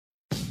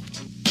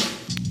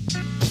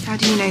How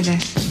do you know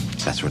this?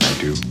 That's what I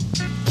do.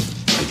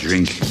 I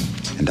drink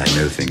and I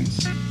know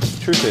things.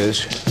 Truth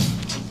is,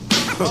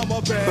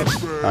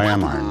 I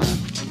am Iron Man.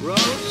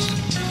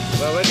 Roads?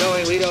 Where we're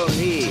going, we don't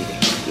need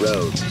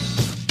roads.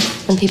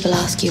 When people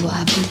ask you what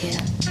happened here,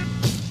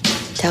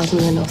 tell them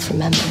the North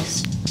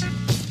remembers.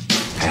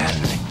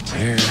 and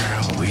here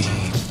we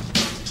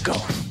go.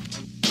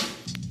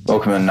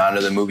 Welcome to Not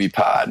Another Movie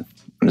Pod.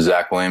 I'm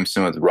Zach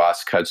Williamson with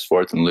Ross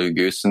Cutsforth and Lou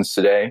Goosens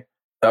today.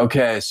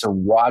 Okay, so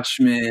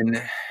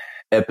Watchmen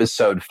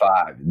episode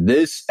 5.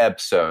 This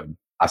episode,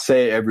 I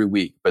say it every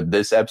week, but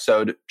this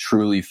episode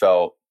truly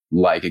felt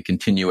like a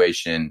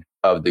continuation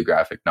of the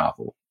graphic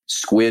novel.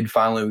 Squid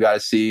finally we got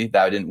to see.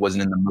 That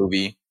wasn't in the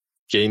movie.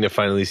 Getting to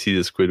finally see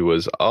the squid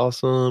was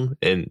awesome,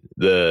 and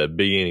the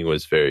beginning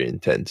was very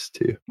intense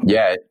too.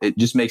 Yeah, it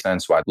just makes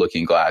sense why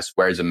Looking Glass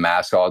wears a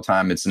mask all the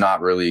time. It's not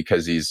really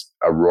because he's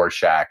a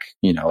Rorschach,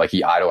 like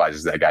he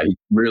idolizes that guy. He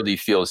really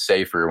feels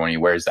safer when he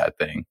wears that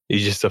thing.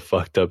 He's just a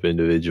fucked up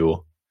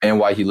individual. And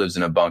why he lives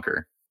in a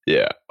bunker.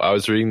 Yeah, I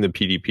was reading the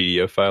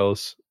PDpedia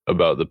files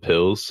about the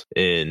pills,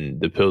 and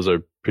the pills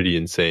are pretty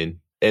insane.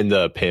 And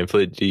the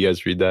pamphlet, do you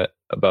guys read that?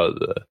 About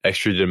the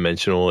extra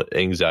dimensional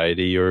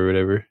anxiety or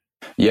whatever?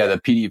 Yeah, the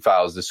PD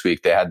files this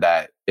week, they had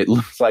that. It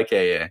looks like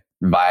a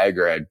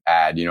Viagra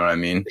ad, you know what I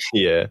mean?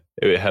 Yeah,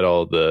 it had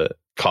all the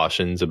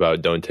cautions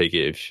about don't take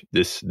it if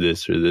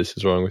this or this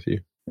is wrong with you.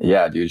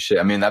 Yeah, dude, shit.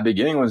 I mean, that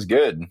beginning was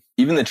good.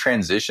 Even the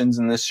transitions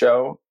in this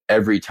show,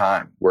 every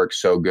time work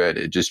so good.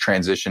 It just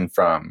transitioned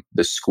from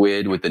the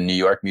squid with the New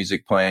York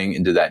music playing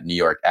into that New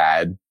York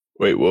ad.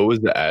 Wait, what was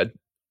the ad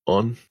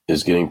on?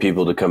 Is getting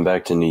people to come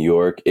back to New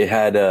York. It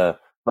had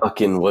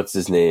fucking what's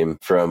his name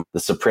from The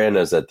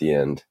Sopranos at the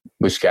end.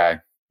 Which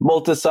guy?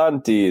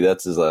 Moltisanti,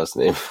 that's his last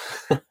name.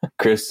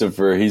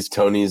 Christopher, he's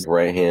Tony's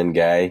right hand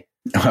guy.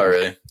 Oh,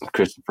 really?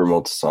 Christopher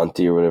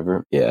Moltisanti or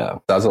whatever. Yeah,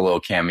 that was a little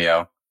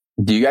cameo.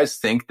 Do you guys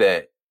think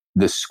that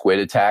the squid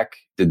attack,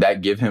 did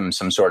that give him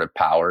some sort of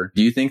power?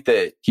 Do you think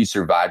that he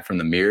survived from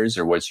the mirrors,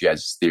 or what's your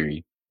guys'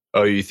 theory?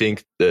 Oh, you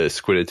think the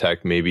squid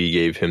attack maybe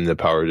gave him the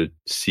power to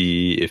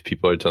see if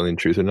people are telling the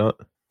truth or not?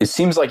 It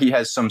seems like he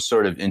has some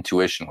sort of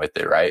intuition with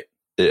it, right?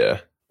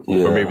 Yeah.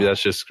 Or maybe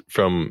that's just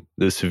from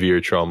the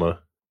severe trauma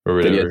or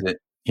whatever.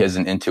 He has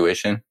an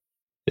intuition?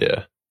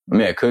 Yeah. I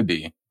mean, it could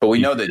be. But we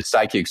know that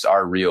psychics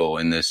are real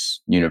in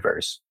this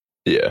universe.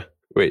 Yeah.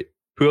 Wait,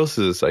 who else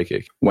is a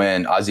psychic?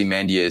 When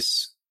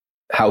Ozymandias,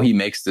 how he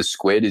makes the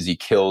squid is he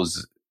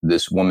kills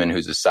this woman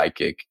who's a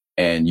psychic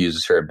and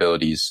uses her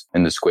abilities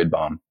in the squid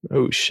bomb.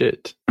 Oh,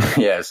 shit.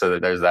 Yeah, so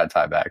there's that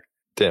tie back.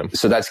 Damn.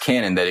 So that's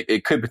canon that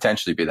it could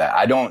potentially be that.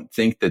 I don't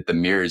think that the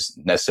mirrors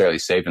necessarily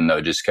saved him,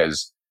 though, just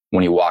because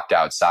when he walked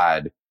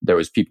outside, there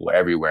was people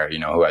everywhere,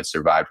 who had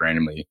survived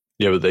randomly.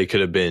 Yeah, but they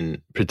could have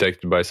been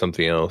protected by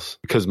something else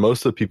because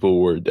most of the people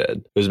were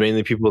dead. It was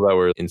mainly people that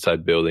were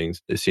inside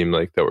buildings, it seemed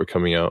like, that were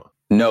coming out.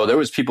 No, there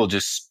was people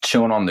just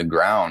chilling on the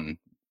ground.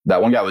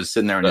 That one guy was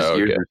sitting there and his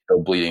ears were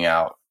still bleeding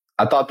out.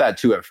 I thought that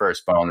too at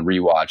first, but on the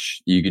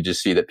rewatch, you could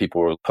just see that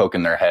people were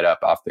poking their head up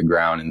off the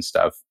ground and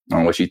stuff.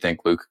 What you think,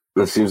 Luke?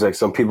 It seems like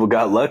some people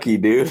got lucky,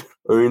 dude.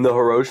 I mean, the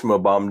Hiroshima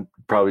bomb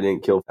probably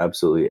didn't kill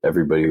absolutely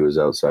everybody who was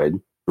outside.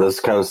 That's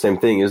kind of the same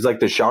thing. It's like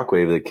the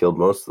shockwave that killed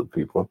most of the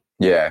people.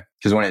 Yeah,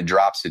 because when it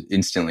drops, it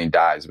instantly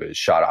dies, but it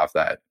shot off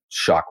that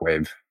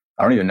shockwave.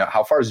 I don't even know.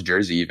 How far is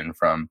Jersey even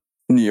from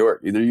New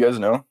York? Either of you guys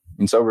know?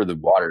 It's over the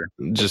water.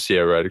 Just,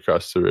 right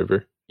across the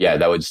river. Yeah,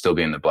 that would still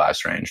be in the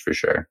blast range for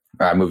sure.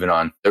 All right, moving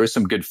on. There was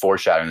some good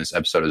foreshadowing in this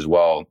episode as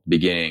well,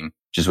 beginning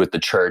just with the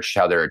church,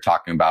 how they were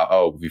talking about,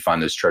 oh, if we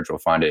find this church, we'll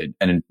find it.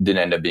 And it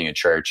didn't end up being a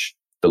church.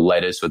 The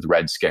lettuce with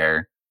Red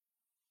Scare.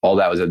 All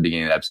that was at the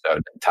beginning of the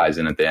episode. It ties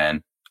in at the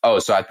end. Oh,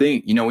 so I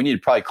think, we need to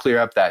probably clear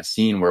up that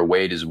scene where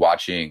Wade is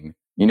watching,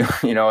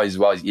 while he's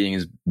eating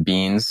his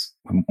beans.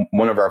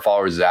 One of our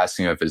followers is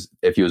asking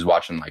if he was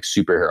watching like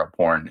superhero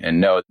porn. And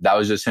no, that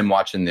was just him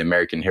watching the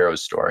American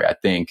Heroes story, I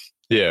think.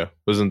 Yeah.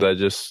 Wasn't that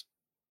just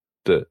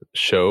the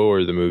show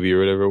or the movie or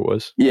whatever it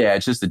was? Yeah,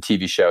 it's just a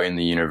TV show in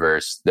the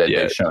universe that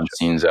they've shown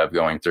scenes of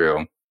going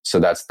through. So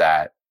that's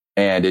that.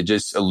 And it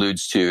just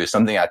alludes to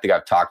something I think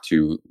I've talked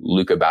to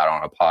Luke about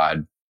on a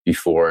pod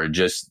before.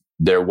 Just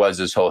there was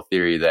this whole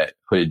theory that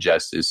Hooded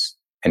Justice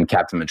and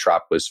Captain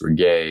Metropolis were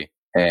gay,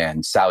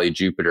 and Sally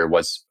Jupiter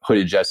was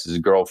Hooded Justice's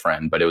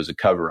girlfriend, but it was a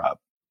cover-up.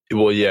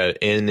 Well, yeah,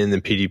 and in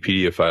the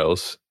PDpedia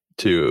files,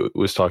 too,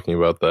 was talking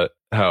about that,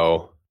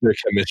 how their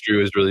chemistry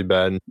was really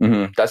bad.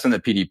 Mm-hmm. That's in the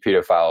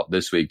PDpedia file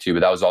this week, too,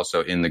 but that was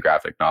also in the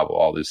graphic novel,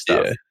 all this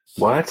stuff. Yeah.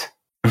 What?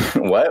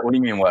 What? What do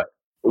you mean, what?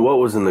 What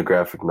was in the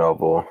graphic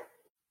novel?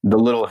 The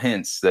little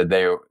hints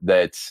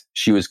that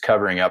she was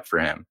covering up for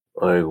him.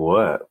 Like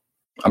what?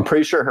 I'm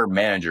pretty sure her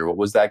manager, what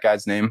was that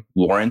guy's name?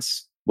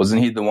 Lawrence?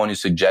 Wasn't he the one who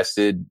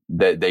suggested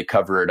that they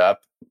cover it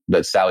up,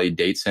 that Sally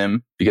dates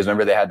him? Because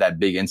remember they had that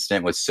big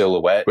incident with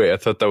Silhouette? Wait, I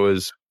thought that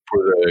was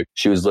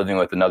she was living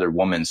with another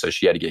woman, so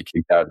she had to get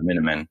kicked out of the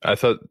Minutemen. I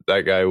thought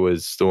that guy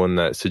was the one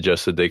that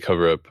suggested they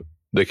cover up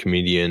the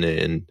comedian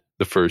and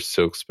the first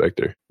Silk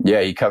Spectre.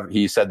 Yeah,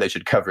 he said they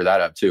should cover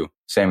that up too.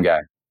 Same guy.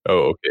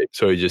 Oh, okay.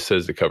 So he just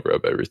says to cover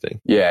up everything.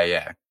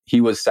 Yeah.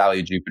 He was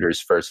Sally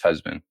Jupiter's first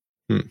husband.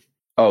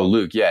 Oh,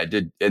 Luke, yeah, it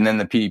did. And then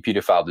the PD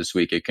pedophile this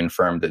week, it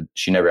confirmed that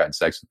she never had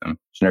sex with him.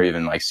 She never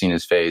even like seen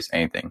his face,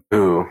 anything.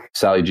 Ooh.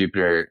 Sally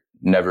Jupiter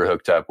never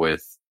hooked up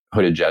with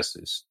Hooded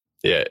Justice.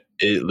 Yeah,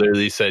 it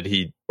literally said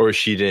he or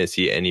she didn't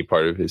see any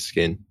part of his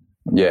skin.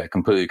 Yeah,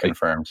 completely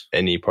confirmed.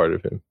 Any part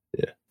of him.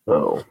 Yeah.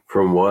 Oh,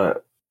 from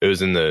what? It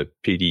was in the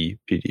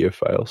PDF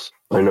files.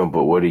 I know,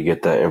 but what do you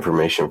get that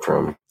information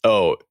from?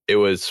 Oh, it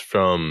was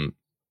from,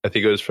 I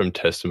think it was from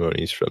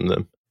testimonies from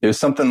them. It was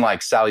something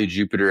like Sally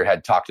Jupiter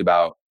had talked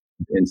about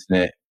the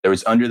incident. There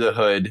was Under the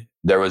Hood.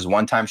 There was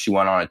one time she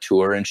went on a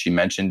tour and she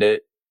mentioned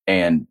it,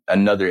 and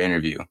another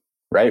interview,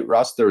 right,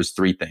 Ross? There was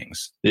 3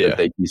 things that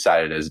they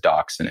decided as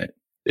docs in it.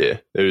 Yeah,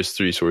 there was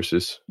 3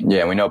 sources.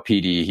 Yeah, we know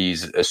PD,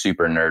 he's a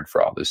super nerd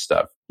for all this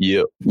stuff.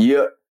 Yep.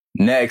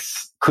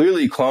 Next,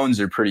 clearly clones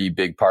are a pretty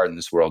big part in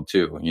this world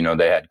too. You know,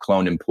 they had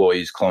cloned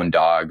employees, cloned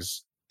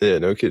dogs. Yeah,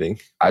 no kidding.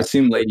 I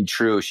assume Lady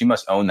True, she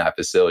must own that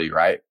facility,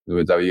 right?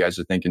 Is that what you guys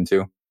are thinking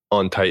too?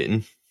 On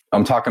Titan.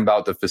 I'm talking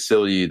about the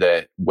facility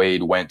that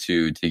Wade went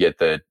to get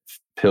the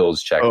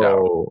pills checked out.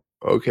 Oh,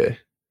 okay.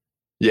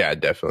 Yeah,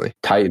 definitely.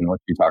 Titan, what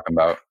are you talking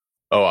about?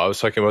 Oh, I was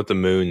talking about the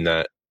moon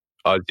that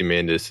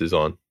Ozymandias is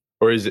on.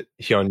 Or is it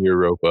he on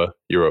Europa?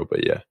 Europa,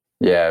 yeah.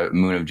 Yeah,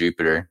 moon of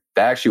Jupiter.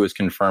 That actually was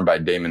confirmed by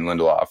Damon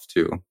Lindelof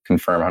too.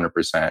 Confirmed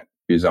 100%.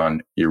 He was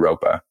on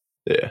Europa.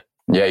 Yeah.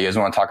 Yeah, you guys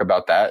want to talk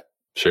about that?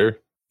 Sure.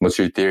 What's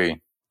your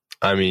theory?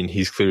 I mean,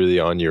 he's clearly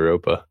on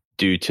Europa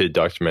due to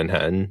Dr.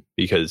 Manhattan,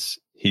 because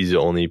he's the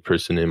only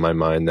person in my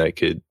mind that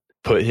could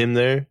put him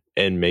there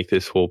and make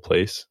this whole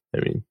place. I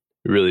mean,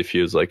 it really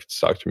feels like it's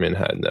Dr.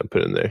 Manhattan that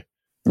put him there.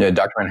 Yeah,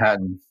 Dr.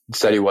 Manhattan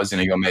said he wasn't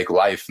going to go make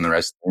life in the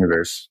rest of the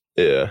universe.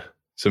 Yeah.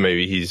 So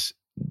maybe he's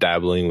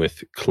dabbling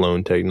with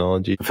clone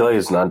technology. I feel like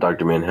it's not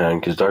Dr. Manhattan,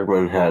 because Dr.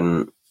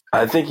 Manhattan,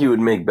 I think he would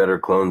make better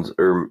clones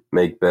or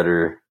make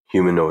better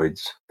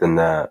humanoids than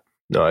that.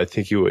 No, I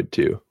think he would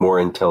too. More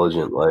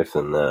intelligent life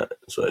than that.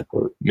 So I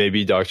think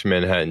maybe Dr.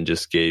 Manhattan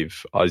just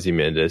gave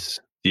Ozymandias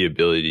the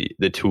ability,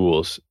 the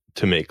tools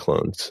to make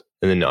clones.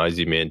 And then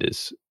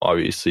Ozymandias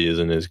obviously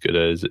isn't as good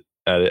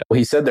at it. Well,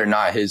 he said they're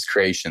not his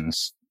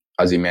creations.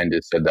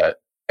 Ozymandias said that.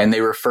 And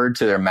they referred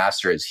to their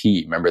master as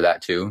he. Remember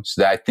that too?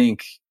 So that I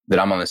think that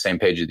I'm on the same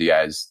page with you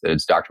guys, that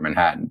it's Dr.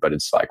 Manhattan, but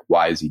it's like,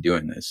 why is he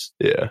doing this?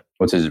 Yeah.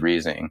 What's his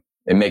reasoning?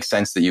 It makes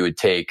sense that you would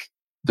take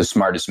the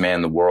smartest man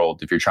in the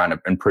world if you're trying to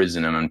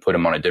imprison him and put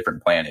him on a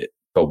different planet.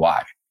 But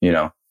why? You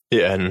know?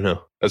 Yeah, I don't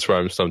know. That's where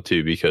I'm stumped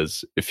too,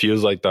 because it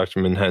feels like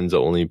Dr. Manhattan's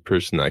the only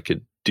person that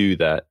could do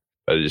that.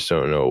 I just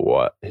don't know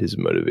what his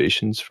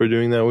motivations for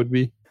doing that would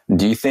be.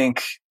 Do you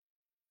think,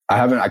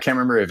 I can't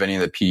remember if any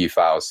of the PD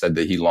files said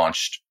that he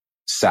launched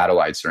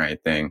satellites or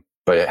anything,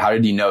 but how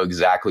did he know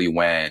exactly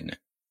when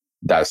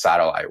that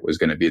satellite was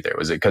going to be there?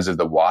 Was it because of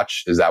the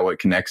watch? Is that what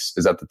connects?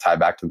 Is that the tie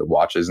back to the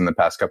watches in the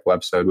past couple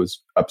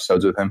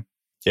episodes with him?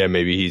 Yeah,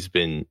 maybe he's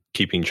been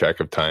keeping track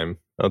of time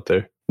out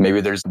there. Maybe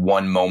there's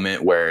one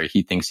moment where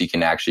he thinks he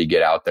can actually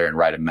get out there and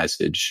write a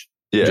message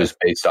just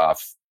based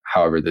off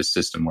however this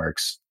system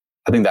works.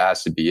 I think that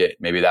has to be it.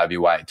 Maybe that'd be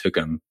why it took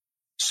him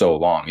so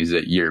long. He's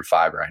at year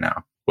 5 right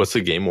now. What's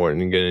the game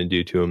warden going to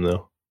do to him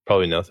though?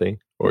 Probably nothing.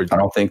 Or I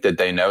don't think that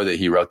they know that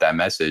he wrote that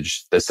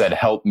message that said,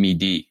 "Help me,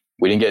 D."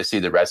 We didn't get to see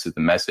the rest of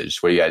the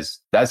message. What do you guys,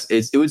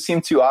 it would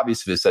seem too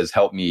obvious if it says,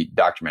 "Help me,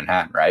 Dr.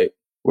 Manhattan," right?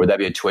 Would that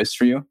be a twist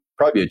for you?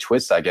 Probably a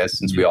twist, I guess,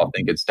 since we all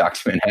think it's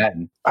Dr.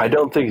 Manhattan. I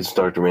don't think it's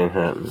Dr.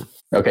 Manhattan.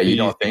 Okay, you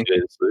don't think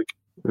it is, Luke?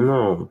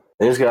 No.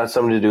 It's got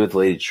something to do with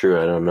Lady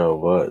True. I don't know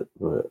what.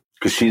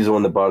 Because she's the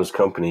one that bought his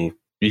company.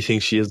 Do you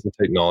think she has the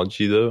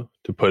technology, though,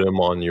 to put him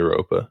on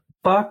Europa?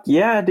 Fuck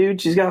yeah,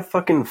 dude. She's got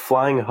fucking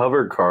flying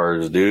hover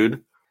cars,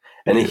 dude.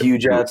 And a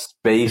huge-ass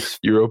space.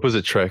 Europa's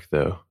a trek,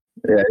 though.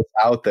 Yeah, it's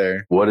out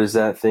there. What is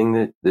that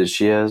thing that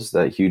she has?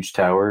 That huge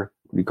tower?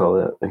 What do you call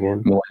that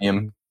again?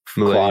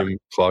 Millennium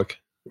Clock.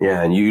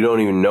 Yeah, and you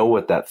don't even know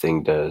what that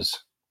thing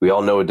does. We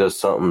all know it does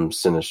something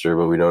sinister,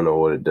 but we don't know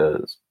what it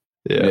does.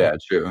 Yeah,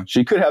 true.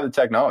 She could have the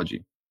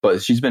technology,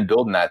 but she's been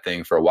building that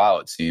thing for a while,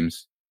 it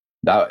seems.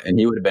 And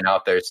he would have been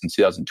out there since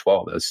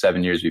 2012. That was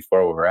 7 years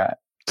before where we're at.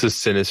 It's a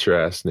sinister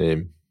ass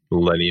name.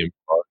 Millennium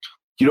Clock.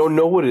 You don't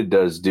know what it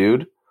does,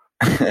 dude.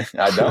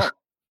 I don't.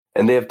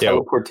 And they have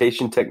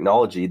teleportation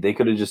technology. They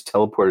could have just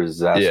teleported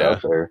his ass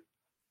out there.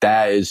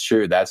 That is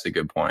true. That's a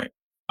good point.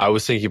 I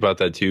was thinking about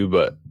that too,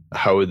 but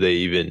how would they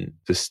even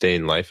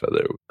sustain life out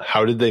there?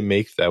 How did they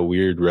make that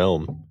weird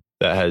realm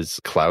that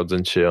has clouds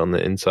and shit on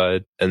the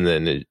inside, and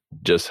then it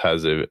just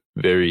has a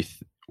very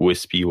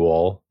wispy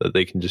wall that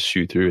they can just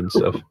shoot through and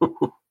stuff?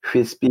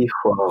 Wispy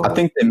wall. I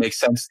think it makes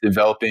sense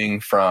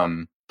developing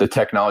from the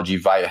technology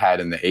Veidt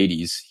had in the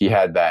 80s. He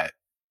had that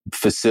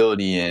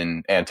facility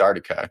in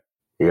Antarctica.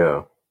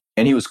 Yeah.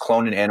 And he was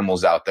cloning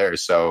animals out there.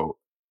 So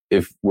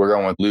if we're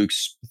going with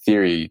Luke's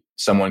theory,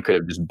 someone could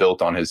have just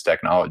built on his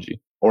technology,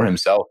 or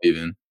himself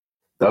even.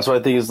 That's why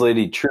I think it's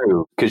Lady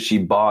True, because she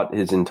bought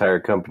his entire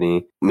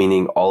company,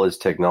 meaning all his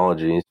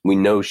technology. We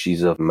know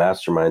she's a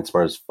mastermind,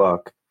 smart as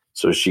fuck.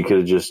 So she could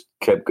have just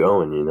kept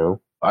going, you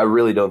know? I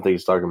really don't think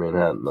it's Dr.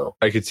 Manhattan, though.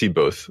 I could see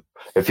both.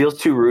 It feels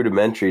too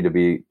rudimentary to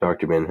be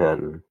Dr.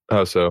 Manhattan.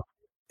 How so?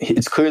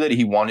 It's clear that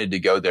he wanted to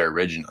go there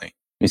originally.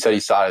 He said he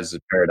saw it as a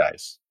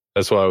paradise.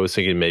 That's why I was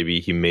thinking maybe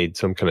he made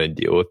some kind of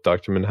deal with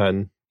Dr.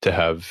 Manhattan to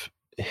have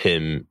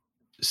him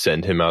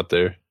send him out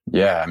there.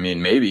 Yeah, I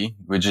mean, maybe.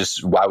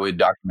 Why would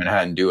Dr.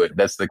 Manhattan do it?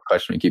 That's the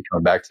question we keep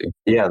coming back to.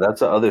 Yeah, that's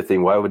the other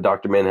thing. Why would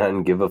Dr.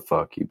 Manhattan give a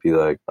fuck? He'd be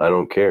like, I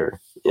don't care.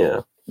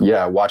 Yeah.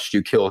 Yeah, I watched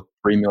you kill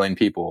 3 million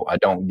people. I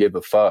don't give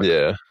a fuck.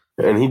 Yeah.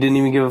 And he didn't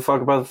even give a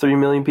fuck about the 3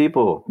 million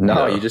people.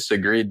 No, you just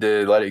agreed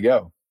to let it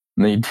go.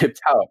 And then you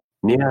dipped out.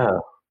 Yeah.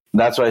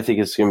 That's why I think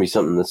it's going to be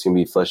something that's going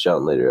to be fleshed out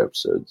in later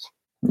episodes.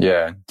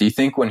 Yeah. Do you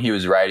think when he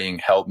was writing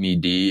Help Me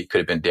D, it could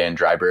have been Dan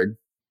Dreiberg?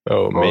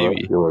 Oh,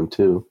 maybe. Good one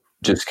too.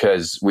 Just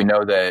because we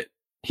know that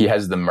he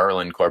has the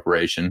Merlin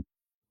Corporation.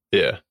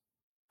 Yeah.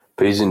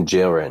 But he's in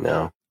jail right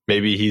now.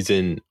 Maybe he's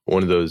in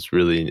one of those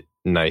really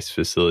nice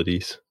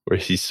facilities where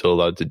he's still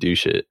allowed to do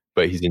shit,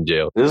 but he's in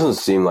jail. It doesn't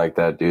seem like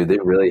that, dude. They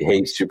really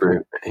hate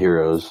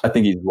superheroes. I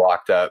think he's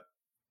locked up.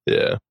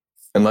 Yeah.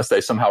 Unless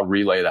they somehow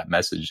relay that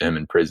message to him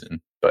in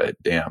prison. But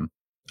damn.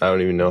 I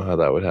don't even know how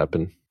that would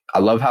happen. I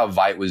love how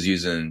Veidt was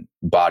using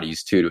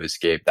bodies too to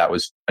escape. That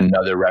was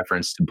another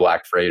reference to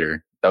Black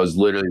Freighter. That was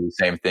literally the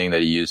same thing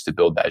that he used to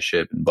build that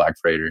ship in Black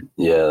Freighter.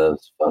 Yeah,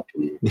 that's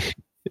fucking...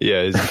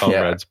 Yeah, his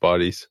comrades'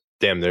 bodies.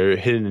 Damn, they're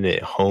hitting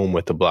it home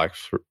with the Black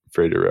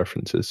Freighter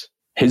references.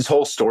 His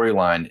whole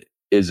storyline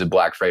is a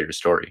Black Freighter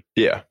story.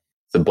 Yeah.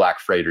 The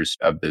Black Freighters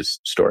of this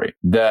story.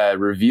 The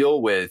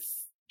reveal with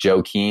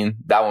Joe Keane,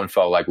 that one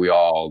felt like we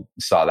all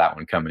saw that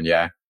one coming.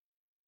 Yeah.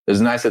 It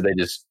was nice that they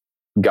just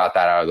got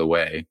that out of the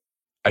way.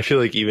 I feel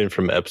like even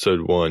from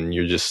episode 1,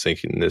 you're just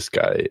thinking this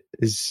guy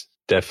is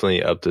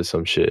definitely up to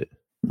some shit.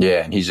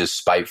 Yeah, and he's just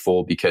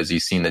spiteful because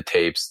he's seen the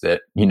tapes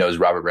that he knows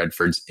Robert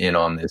Redford's in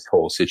on this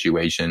whole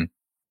situation.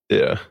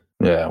 Yeah.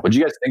 Yeah. What'd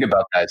you guys think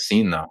about that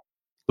scene, though?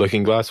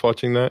 Looking Glass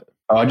watching that?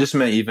 Oh, I just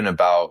meant even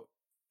about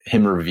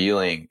him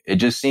revealing. It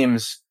just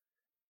seems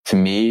to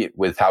me,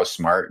 with how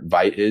smart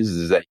Veidt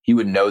is that he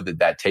would know that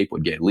that tape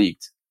would get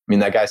leaked. I mean,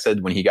 that guy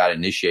said when he got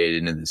initiated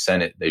into the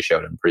Senate, they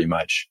showed him pretty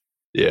much.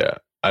 Yeah.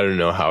 I don't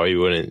know how he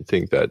wouldn't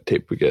think that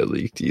tape would get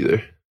leaked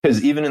either.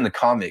 Because even in the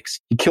comics,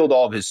 he killed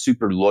all of his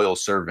super loyal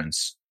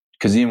servants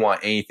because he didn't want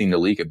anything to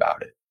leak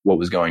about it, what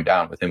was going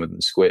down with him and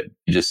the squid.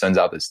 He just sends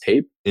out this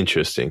tape.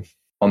 Interesting.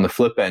 On the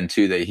flip end,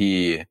 too, that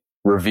he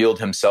revealed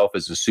himself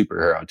as a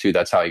superhero, too.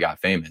 That's how he got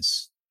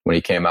famous when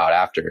he came out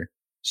after.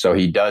 So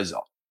he does,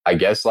 I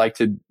guess, like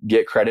to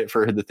get credit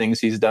for the things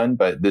he's done.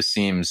 But this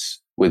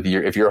seems,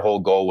 if your whole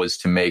goal was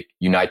to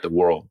unite the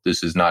world,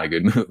 this is not a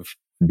good move.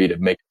 It'd be to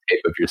make a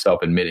tape of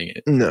yourself admitting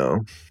it.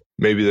 No.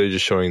 Maybe they're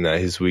just showing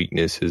that his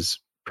weakness is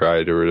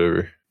pride or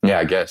whatever. Yeah,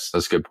 I guess.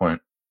 That's a good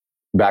point.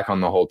 Back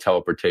on the whole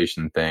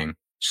teleportation thing.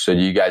 So do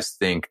you guys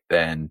think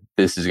then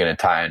this is going to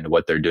tie into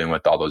what they're doing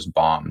with all those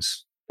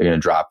bombs? They're going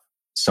to drop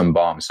some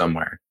bomb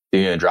somewhere.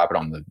 They're going to drop it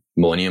on the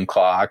Millennium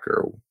Clock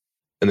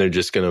and they're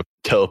just going to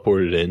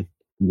teleport it in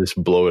and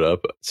just blow it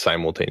up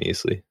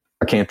simultaneously.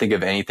 I can't think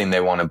of anything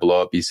they want to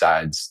blow up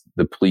besides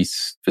the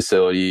police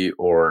facility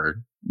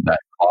or that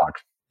clock.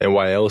 And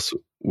why else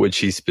would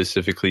she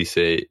specifically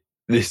say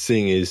this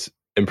thing is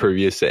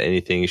impervious to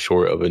anything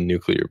short of a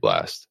nuclear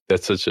blast?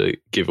 That's such a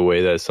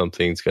giveaway that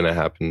something's going to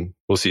happen.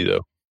 We'll see,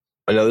 though.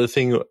 Another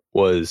thing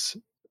was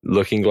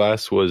Looking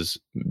Glass was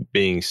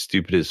being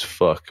stupid as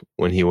fuck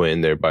when he went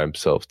in there by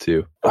himself,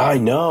 too. I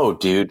know,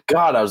 dude.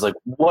 God, I was like,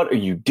 what are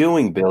you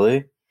doing,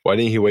 Billy? Why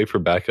didn't he wait for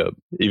backup?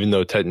 Even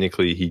though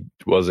technically he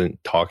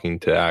wasn't talking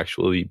to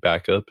actually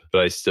backup,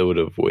 but I still would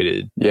have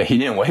waited. Yeah, he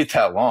didn't wait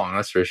that long,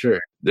 that's for sure.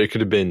 There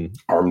could have been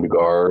armed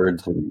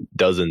guards and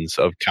dozens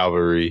of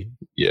cavalry,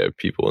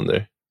 people in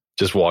there.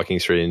 Just walking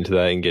straight into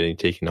that and getting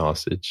taken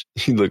hostage.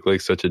 He looked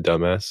like such a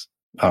dumbass.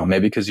 Oh,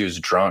 maybe because he was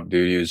drunk,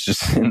 dude. He was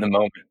just in the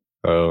moment.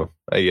 Oh,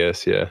 I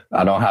guess, yeah.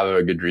 I don't have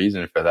a good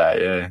reason for that,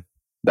 yeah.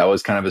 That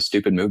was kind of a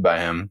stupid move by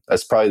him.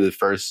 That's probably the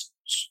first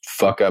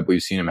fuck up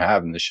we've seen him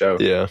have in the show.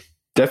 Yeah.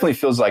 Definitely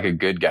feels like a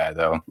good guy,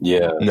 though.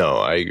 Yeah. No,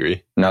 I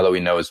agree. Now that we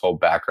know his whole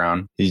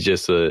background. He's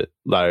just a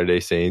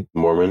Latter-day Saint.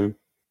 Mormon?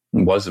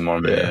 Was a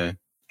Mormon, yeah.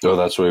 Oh,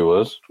 that's what he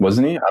was?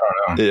 Wasn't he? I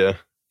don't know. Yeah.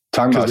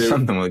 Talking about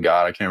something with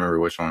God. I can't remember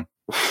which one.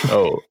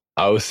 Oh,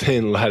 I was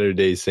saying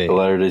Latter-day Saint. The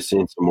Latter-day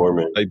Saint's a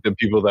Mormon. Like the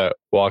people that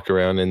walk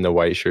around in the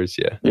white shirts,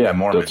 yeah. Yeah,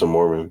 Mormon. That's a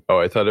Mormon. Oh,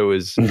 I thought it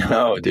was...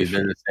 No, dude,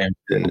 they're the same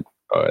thing.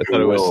 Oh, I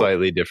thought it was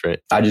slightly different.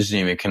 I just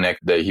didn't even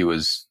connect that he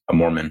was a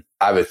Mormon.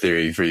 I have a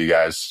theory for you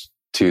guys,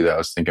 too, that I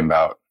was thinking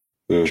about.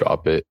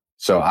 Drop it.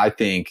 So I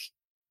think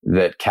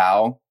that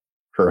Cal,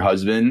 her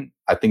husband,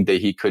 I think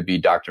that he could be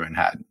Dr.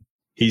 Manhattan.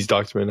 He's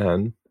Dr.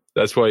 Manhattan.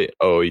 That's why...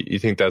 Oh, you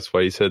think that's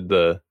why he said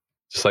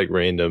just like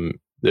random...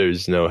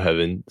 There's no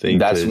heaven thing.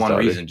 That's one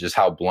reason, just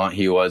how blunt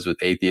he was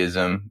with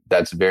atheism.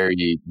 That's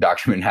very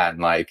Dr.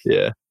 Manhattan-like.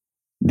 Yeah.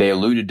 They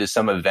alluded to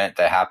some event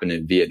that happened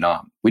in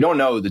Vietnam. We don't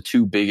know the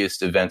two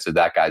biggest events of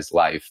that guy's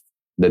life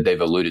that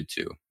they've alluded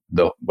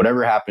to.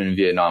 Whatever happened in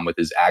Vietnam with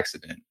his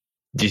accident.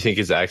 Do you think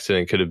his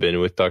accident could have been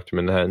with Dr.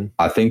 Manhattan?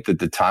 I think that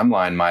the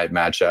timeline might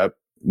match up.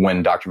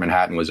 when Dr.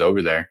 Manhattan was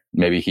over there.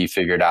 Maybe he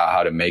figured out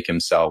how to make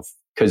himself,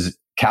 because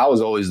Cal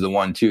is always the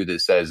one too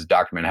that says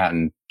Dr.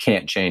 Manhattan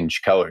can't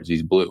change colors.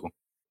 He's blue.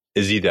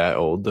 Is he that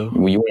old though?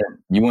 You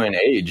wouldn't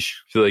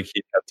age. I feel like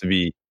he'd have to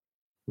be.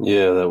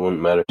 Yeah, that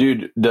wouldn't matter.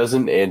 Dude,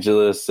 doesn't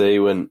Angela say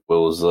when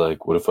Will was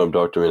like, what if I'm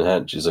Dr.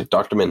 Manhattan? She's like,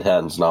 Dr.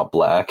 Manhattan's not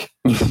black.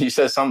 He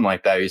says something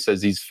like that. He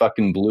says he's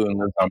fucking blue and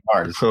lives on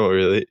Mars. Oh,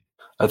 really?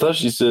 I thought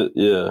she said,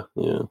 yeah.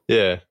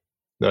 Yeah.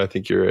 No, I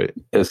think you're right.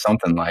 It's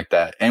something like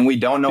that. And we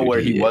don't know Dude, where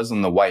he was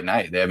on the White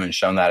Knight. They haven't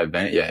shown that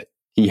event yet.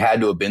 He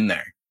had to have been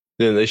there.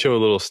 Then they show a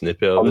little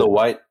snippet of On it. the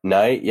White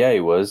Knight? Yeah, he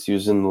was. He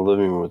was in the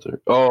living room with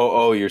her.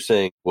 Oh, you're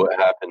saying what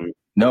happened?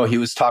 No, he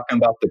was talking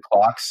about the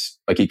clocks.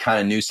 Like he kind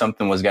of knew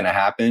something was going to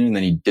happen, and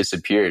then he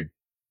disappeared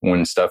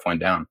when stuff went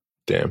down.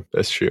 Damn,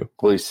 that's true.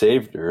 Well, he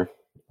saved her,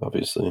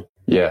 obviously.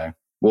 Yeah.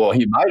 Well,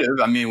 he might have.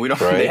 I mean, we don't.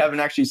 Right. They haven't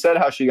actually said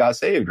how she got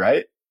saved,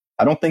 right?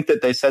 I don't think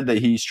that they said that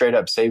he straight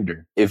up saved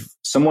her. If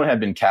someone had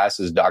been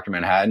cast as Dr.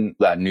 Manhattan,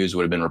 that news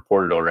would have been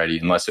reported already,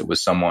 unless it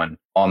was someone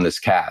on this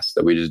cast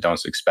that we just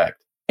don't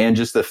expect. And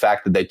just the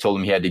fact that they told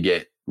him he had to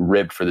get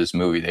ribbed for this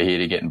movie, that he had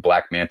to get in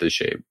Black Manta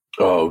shape.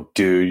 Oh,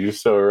 dude, you're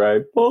so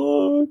right.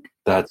 Fuck.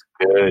 That's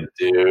good,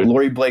 dude.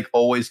 Lori Blake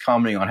always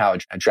commenting on how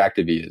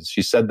attractive he is.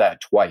 She said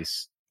that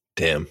twice.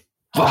 Damn.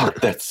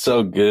 Fuck, that's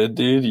so good,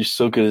 dude. You're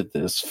so good at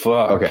this.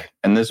 Fuck. Okay.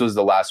 And this was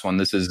the last one.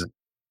 This is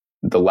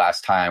the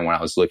last time when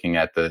I was looking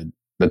at the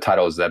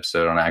title of the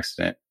episode on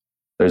accident.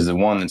 There's the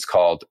one that's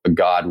called A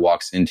God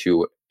Walks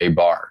Into a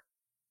Bar.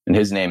 And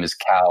his name is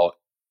Cal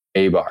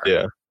Abar.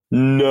 Yeah.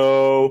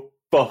 No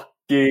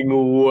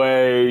fucking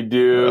way,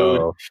 dude.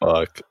 Oh,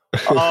 fuck.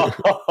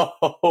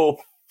 Oh,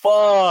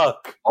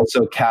 fuck.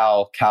 Also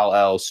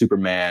Kal-El,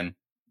 Superman.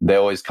 They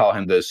always call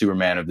him the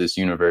Superman of this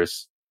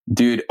universe.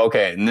 Dude,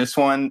 okay, and this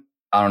one,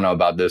 I don't know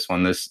about this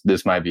one.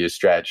 This might be a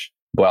stretch.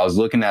 But I was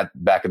looking at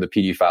back of the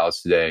PD files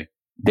today.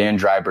 Dan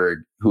Dryberg,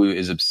 who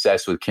is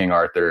obsessed with King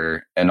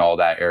Arthur and all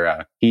that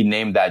era, he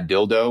named that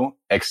dildo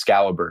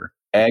Excalibur.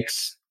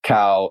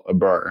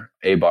 Excalibur.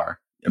 Abar.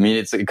 I mean,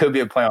 it could be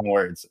a play on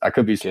words. I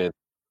could be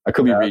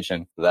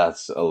reaching.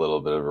 That's a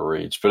little bit of a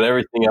reach, but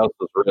everything else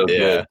was real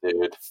good,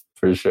 dude.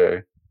 For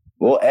sure.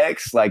 Well,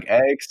 X,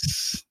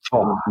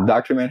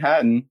 Dr.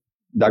 Manhattan.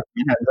 Dr.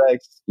 Manhattan's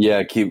X.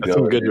 Yeah, keep That's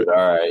going. some good. Dude.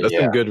 All right, That's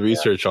some good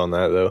research on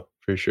that, though,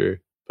 for sure.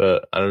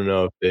 But I don't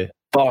know if they.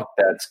 Fuck,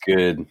 that's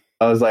good.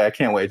 I was like, I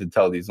can't wait to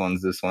tell these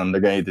ones this one.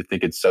 They're going to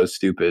think it's so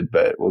stupid,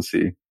 but we'll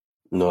see.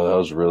 No, that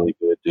was really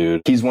good,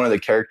 dude. He's one of the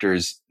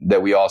characters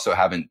that we also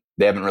haven't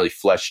really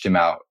fleshed him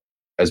out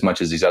as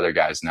much as these other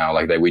guys now.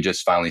 Like we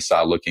just finally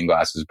saw Looking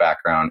Glass's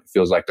background. It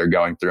feels like they're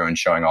going through and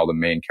showing all the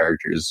main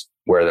characters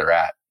where they're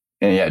at.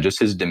 And yeah, just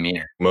his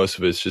demeanor. Most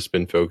of it's just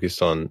been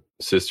focused on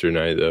Sister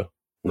Night, though.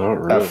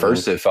 Not really. At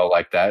first, it felt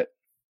like that.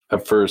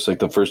 At first, like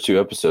the first two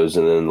episodes,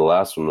 and then the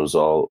last one was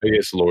all I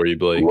guess Lori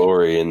Blake.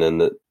 Lori, and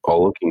then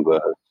all Looking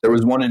Glass. There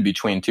was one in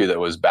between, too, that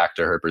was back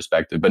to her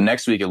perspective. But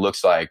next week, it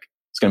looks like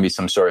it's going to be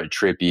some sort of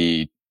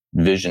trippy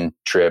vision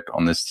trip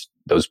on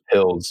those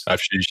pills.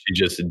 After she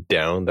just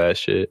downed that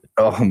shit.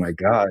 Oh, my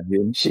God,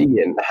 dude. She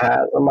getting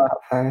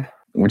high.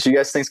 What you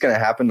guys think's going to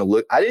happen to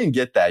Luke? I didn't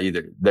get that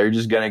either. They're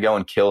just going to go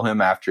and kill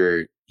him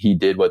after he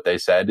did what they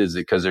said. Is it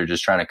because they're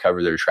just trying to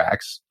cover their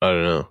tracks? I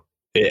don't know.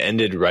 It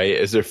ended right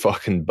as they're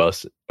fucking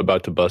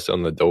about to bust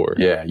on the door.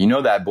 Yeah. You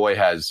know that boy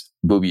has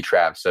booby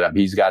traps set up.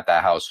 He's got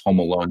that house Home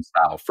Alone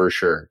style for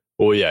sure.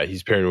 Well, yeah,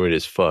 he's paranoid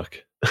as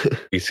fuck.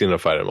 He's going to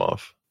fight him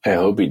off. I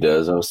hope he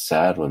does. I was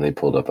sad when they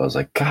pulled up. I was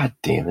like, God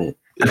damn it.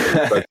 He's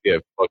about to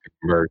get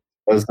fucking murked.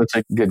 That was such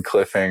a good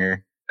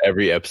cliffhanger.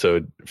 Every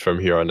episode from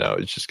here on out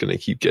is just going to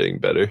keep getting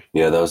better.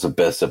 Yeah, that was the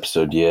best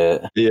episode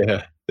yet.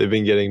 Yeah, they've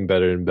been getting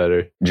better and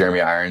better.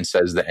 Jeremy Irons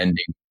says the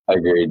ending. I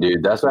agree,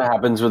 dude. That's what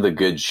happens with a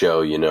good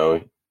show, you know?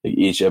 Like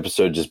each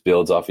episode just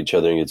builds off each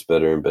other and gets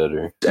better and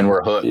better. And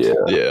we're hooked.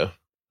 Yeah.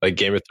 Like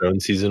Game of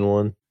Thrones season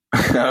 1.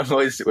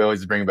 We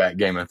always bring back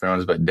Game of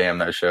Thrones, but damn,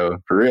 that show,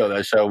 for real,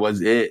 that show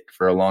was it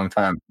for a long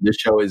time. This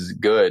show is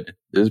good.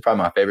 This is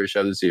probably my favorite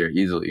show this year,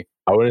 easily.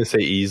 I wouldn't say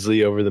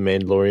easily over The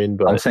Mandalorian,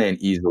 but I'm saying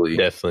easily.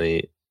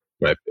 definitely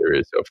my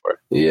favorite so far.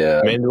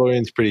 Yeah.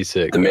 Mandalorian's pretty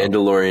sick. The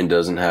Mandalorian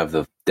doesn't have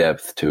the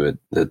depth to it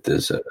that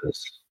this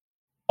has.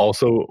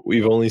 Also,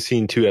 we've only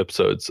seen 2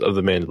 episodes of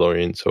The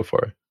Mandalorian so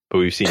far, but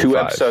we've seen 2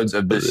 5 episodes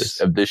of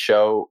this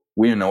show.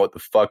 We didn't know what the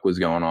fuck was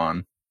going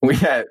on.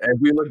 If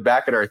we look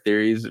back at our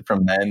theories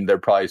from then, they're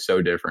probably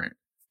so different.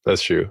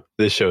 That's true.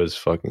 This show is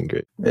fucking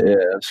great. Yeah,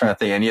 I was trying to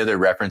think. Any other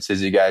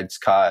references you guys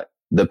caught?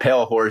 The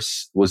Pale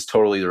Horse was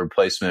totally the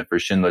replacement for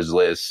Schindler's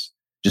List.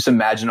 Just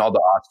imagine all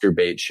the Oscar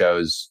bait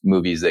shows,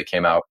 movies that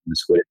came out from the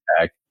Squid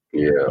Attack.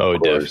 Yeah. Oh,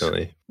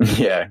 definitely.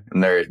 Yeah,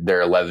 and they're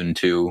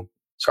 11/2,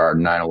 sorry,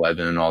 9/11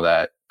 and all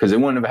that. Because it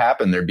wouldn't have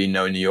happened. There'd be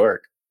no New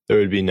York. There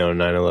would be no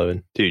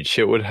 9/11. Dude,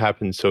 shit would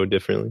happen so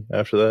differently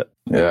after that.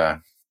 Yeah.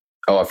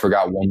 Oh, I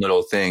forgot one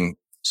little thing.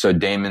 So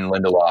Damon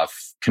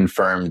Lindelof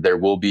confirmed there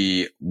will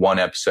be one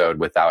episode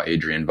without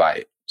Adrian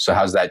Veidt. So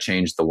how's that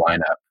change the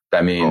lineup?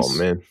 That means Oh,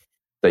 man.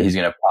 that he's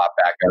going to pop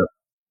back up.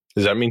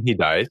 Does that mean he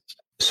dies?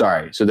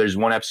 Sorry. So there's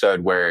one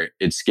episode where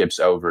it skips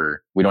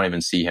over. We don't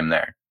even see him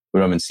there. We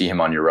don't even see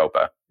him on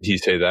Europa. Did he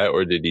say that,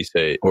 or did he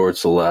say, Or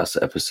it's the last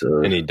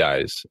episode. and he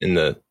dies in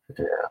the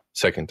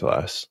second to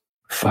last?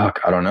 Fuck,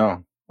 I don't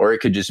know. Or it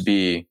could just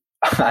be,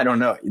 I don't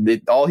know.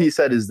 All he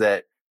said is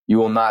that you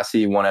will not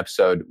see one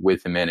episode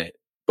with him in it.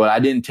 But I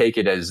didn't take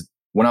it as,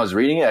 when I was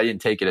reading it, I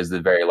didn't take it as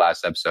the very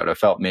last episode. I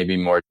felt maybe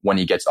more when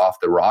he gets off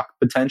the rock,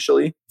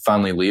 potentially,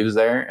 finally leaves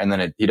there, and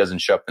then he doesn't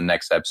show up the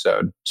next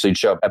episode. So he'd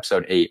show up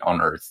episode 8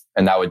 on Earth.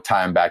 And that would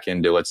tie him back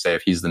into, let's say,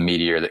 if he's the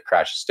meteor that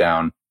crashes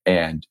down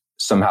and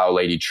somehow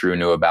Lady True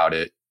knew about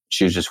it.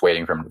 She was just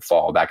waiting for him to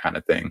fall, that kind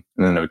of thing.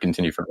 And then it would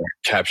continue from there.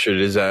 Captured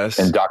his ass.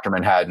 And Dr.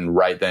 Manhattan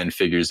right then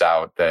figures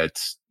out that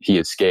he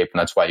escaped. And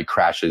that's why he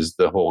crashes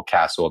the whole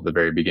castle at the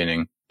very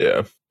beginning.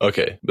 Yeah.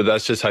 Okay. But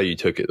that's just how you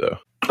took it, though.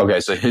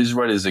 Okay. So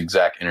what his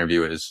exact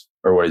interview is,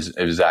 or what his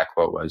exact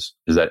quote was,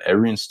 is that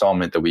every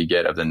installment that we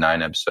get of the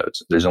 9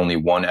 episodes, there's only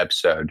one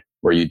episode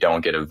where you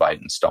don't get a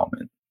Veidt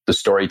installment. The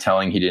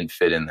storytelling, he didn't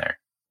fit in there.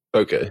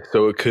 Okay.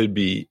 So it could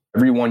be,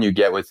 Every one you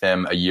get with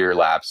him, a year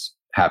lapse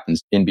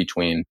happens in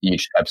between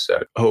each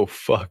episode. oh,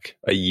 fuck,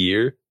 a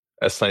year?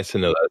 That's nice to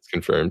know that's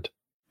confirmed.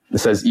 It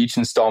says each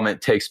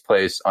installment takes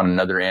place on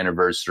another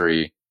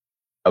anniversary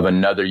of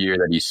another year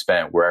that he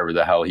spent wherever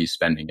the hell he's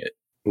spending it.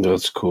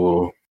 That's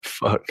cool.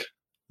 Fuck.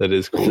 That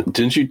is cool.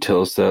 Didn't you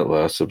tell us that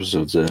last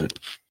episode, Zach?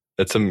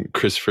 That's some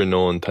Christopher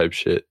Nolan type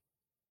shit.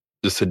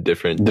 Just a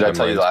different. Did I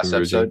tell you the last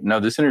conversion. episode? No,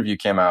 this interview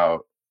came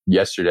out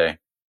yesterday,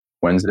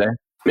 Wednesday.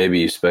 Maybe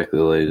you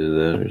speculated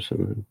that or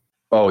something.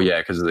 Oh yeah,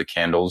 because of the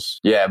candles.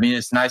 Yeah, I mean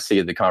it's nice to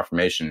get the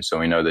confirmation so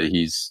we know that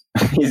he's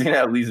gonna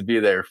at least be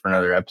there for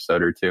another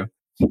episode or two.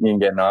 He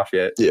ain't getting off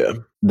yet. Yeah.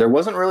 There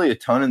wasn't really a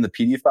ton in the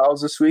PD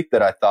files this week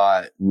that I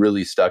thought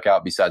really stuck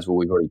out besides what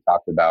we've already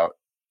talked about.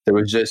 There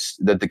was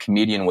just that the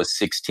comedian was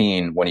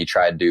 16 when he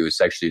tried to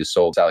sexually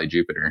assault Sally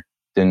Jupiter.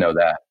 Didn't know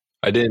that.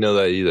 I didn't know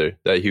that either.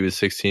 That he was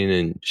 16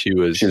 and she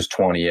was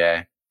 20,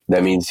 yeah.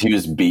 That means he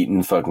was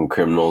beating fucking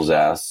criminals'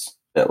 ass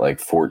at like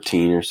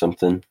 14 or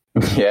something.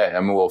 Yeah,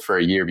 I mean, well, for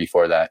a year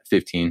before that,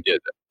 15. Yeah,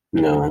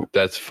 No.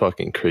 that's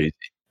fucking crazy.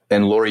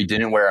 And Lori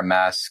didn't wear a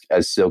mask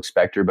as Silk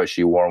Spectre, but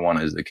she wore one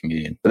as the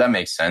comedian. But that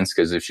makes sense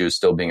because if she was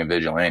still being a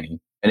vigilante.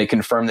 And it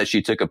confirmed that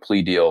she took a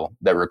plea deal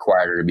that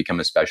required her to become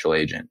a special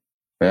agent.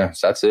 Yeah,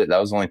 so that's it. That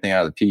was the only thing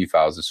out of the PD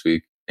files this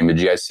week. And did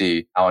you guys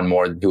see Alan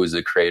Moore, who was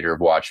the creator of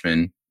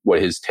Watchmen,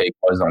 what his take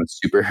was on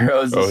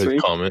superheroes this his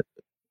week? comment.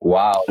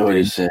 Wow. What did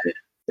he Dude. say?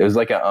 It was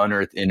like an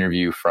unearthed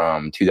interview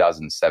from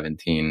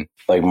 2017.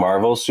 Like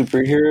Marvel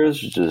superheroes?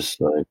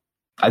 Just like.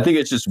 I think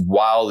it's just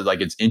wild.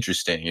 Like, it's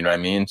interesting. You know what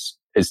I mean?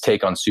 His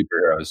take on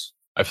superheroes.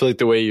 I feel like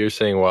the way you're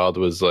saying wild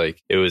was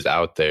like, it was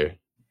out there.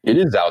 It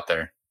is out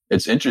there.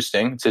 It's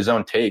interesting. It's his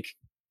own take.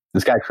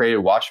 This guy created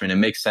Watchmen. It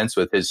makes sense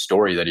with his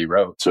story that he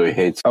wrote. So he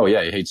hates. Oh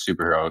yeah, he hates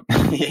superhero.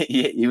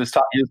 he was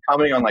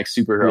commenting on like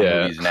superhero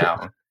movies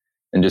now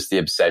and just the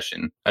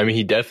obsession. I mean,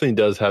 he definitely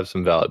does have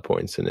some valid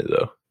points in it,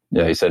 though.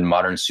 Yeah, he said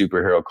modern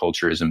superhero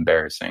culture is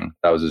embarrassing.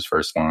 That was his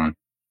first line.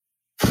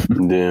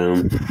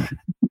 Damn.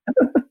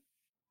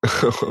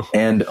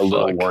 And a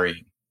little Fuck.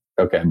 worrying.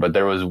 Okay, but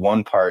there was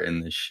one part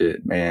in this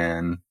shit,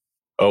 man.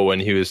 Oh, when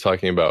he was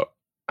talking about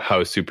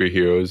how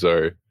superheroes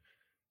are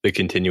the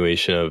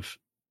continuation of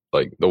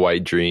like the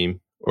white dream,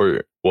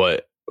 or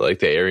what like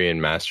the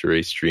Aryan master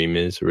race dream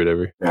is, or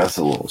whatever. That's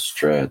a little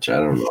stretch. I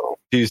don't know.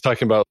 He was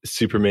talking about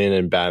Superman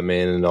and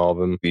Batman and all of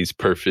them. These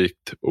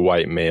perfect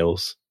white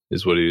males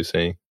is what he was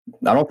saying.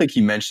 I don't think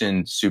he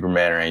mentioned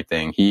Superman or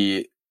anything.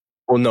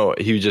 Well, no,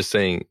 he was just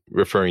saying,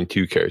 referring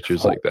to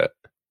characters like that,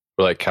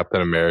 or like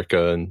Captain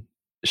America and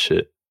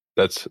shit.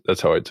 That's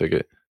how I took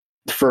it.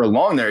 For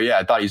long there, yeah,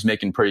 I thought he was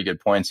making pretty good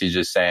points. He's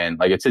just saying,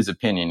 like, it's his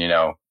opinion, you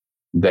know,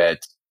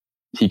 that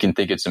he can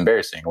think it's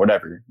embarrassing or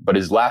whatever. But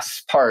his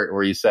last part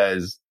where he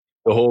says,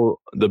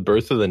 The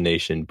birth of the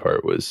nation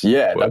part was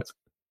yeah, what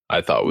I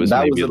thought was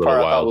that maybe was the a part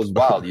little I thought wild. was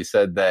wild. He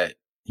said that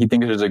he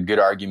thinks there's a good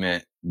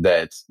argument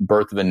that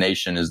Birth of a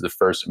Nation is the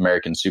first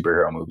American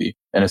superhero movie.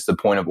 And it's the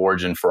point of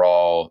origin for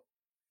all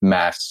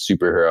masked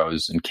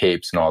superheroes and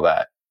capes and all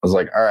that. I was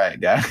like, all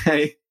right, guy.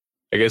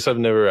 I guess I've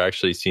never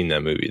actually seen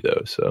that movie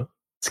though, so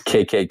It's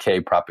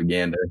KKK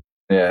propaganda.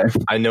 Yeah.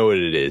 I know what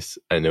it is.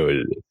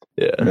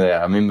 Yeah.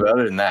 Yeah. I mean, but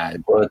other than that,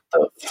 What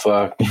the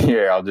fuck?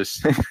 here, I'll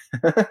just.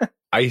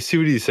 I see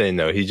what he's saying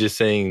though. He's just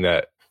saying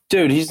that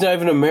Dude, he's not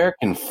even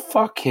American.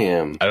 Fuck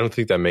him. I don't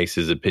think that makes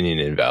his opinion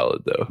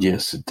invalid though.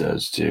 Yes, it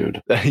does,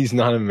 dude. That he's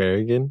not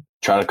American.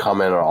 Trying to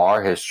comment on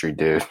our history,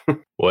 dude.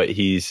 What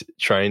he's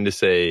trying to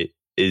say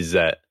is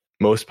that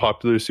most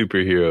popular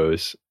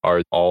superheroes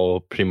are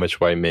all pretty much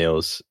white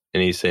males.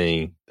 And he's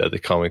saying that the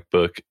comic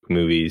book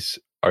movies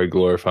are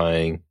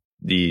glorifying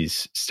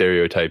these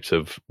stereotypes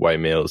of white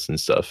males and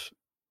stuff.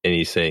 And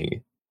he's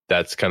saying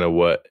that's kind of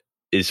what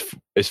is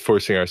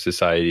forcing our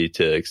society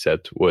to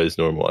accept what is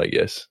normal, I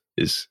guess,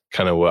 is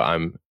kind of what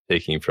I'm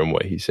taking from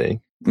what he's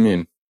saying. I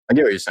mean, I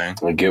get what you're saying.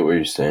 I get what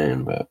you're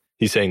saying, but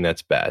He's saying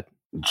that's bad.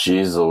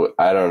 jeez,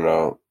 I don't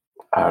know.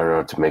 I don't know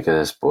what to make of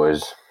this,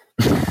 boys.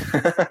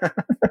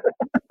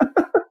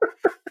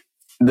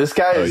 This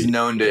guy is yeah.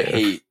 known to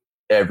hate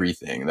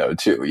everything, though,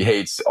 too. He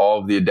hates all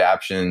of the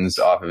adaptions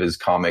off of his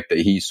comic that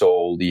he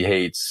sold. He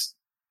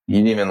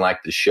didn't even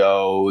like the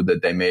show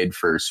that they made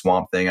for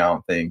Swamp Thing, I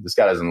don't think. This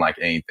guy doesn't like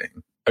anything.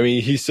 I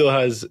mean, he still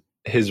has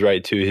his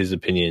right to his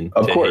opinion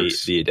Of to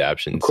course. hate the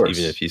adaptations, Of course.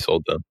 even if he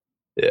sold them.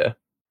 Yeah.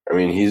 I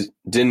mean,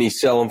 didn't he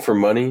sell them for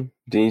money?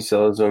 Didn't he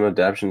sell his own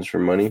adaptions for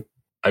money?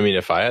 I mean,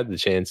 if I had the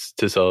chance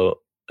to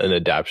sell an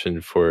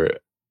adaptation for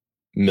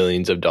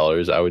millions of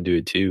dollars, I would do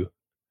it too.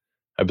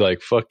 I'd be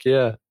like, fuck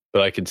yeah.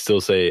 But I could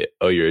still say,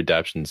 oh, your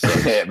adaptation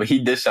sucks. Yeah, but he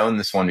disowned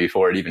this one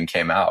before it even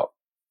came out.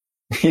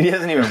 He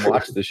doesn't even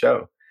watch the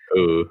show.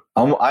 Oh,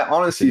 I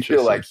honestly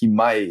feel like he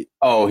might.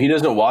 Oh, he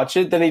doesn't watch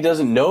it? Then he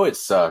doesn't know it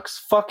sucks.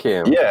 Fuck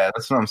him. Yeah,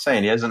 that's what I'm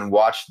saying. He hasn't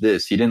watched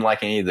this. He didn't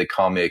like any of the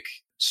comic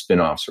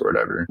spin-offs or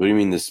whatever. What do you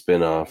mean the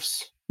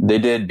spin-offs? They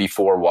did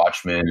before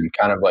Watchmen,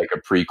 kind of like a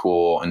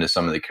prequel into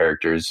some of the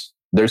characters.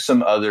 There's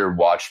some other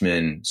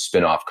Watchmen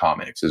spin-off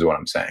comics, is what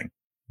I'm saying,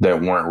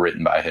 that weren't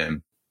written by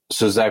him.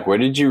 So, Zach, where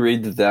did you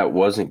read that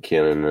wasn't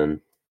canon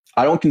then?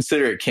 I don't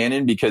consider it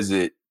canon because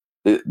that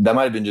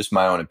might have been just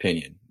my own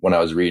opinion when I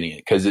was reading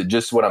it.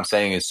 Because what I'm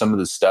saying is some of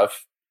the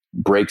stuff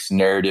breaks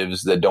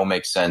narratives that don't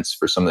make sense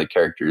for some of the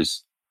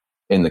characters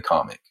in the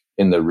comic,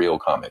 in the real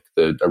comic,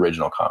 the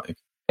original comic.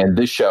 And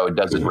this show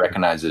doesn't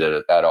recognize it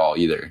at all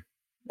either.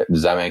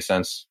 Does that make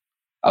sense?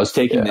 I was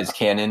taking this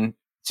canon.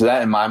 So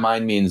that in my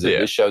mind means that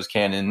this show's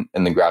canon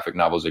and the graphic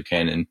novels are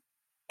canon.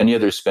 Any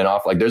other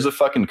spinoff, like there's a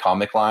fucking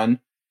comic line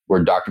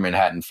where Dr.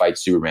 Manhattan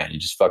fights Superman. He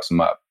just fucks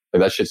him up.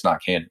 Like that shit's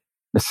not canon.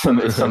 It's some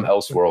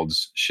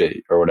Elseworlds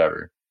shit or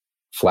whatever.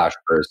 Flash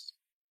burst.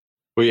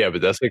 well, yeah,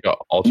 but that's like an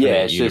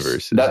alternate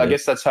universe. I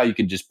guess that's how you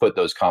could just put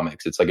those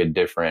comics. It's like a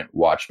different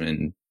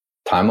Watchmen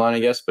timeline, I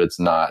guess, but it's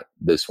not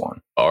this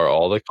one. Are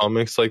all the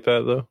comics like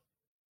that though?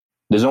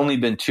 There's only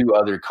been 2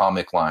 other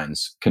comic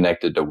lines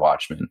connected to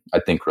Watchmen, I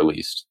think,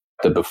 released.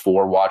 The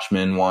before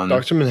Watchmen one.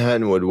 Dr.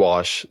 Manhattan would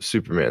wash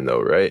Superman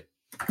though, right?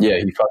 Yeah,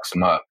 he fucks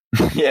him up.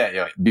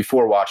 yeah.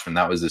 Before Watchmen,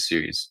 that was the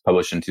series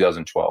published in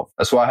 2012.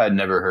 That's why I had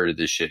never heard of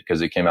this shit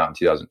because it came out in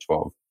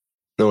 2012.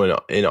 No,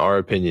 in our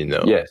opinion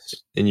though. Yes.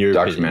 In your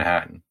Dr. opinion,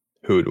 Manhattan.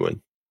 who would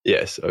win?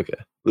 Yes. Okay.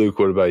 Luke,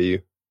 what about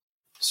you?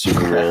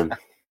 Superman.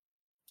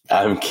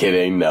 I'm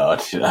kidding. No,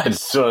 dude, I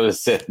just wanted to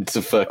say it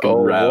to fucking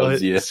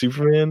rouse you.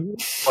 Superman?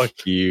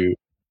 Fuck you.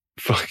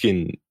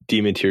 Fucking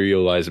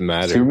dematerialized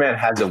matter. Superman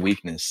has a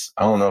weakness.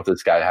 I don't know if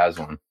this guy has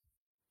one.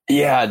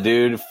 Yeah,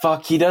 dude.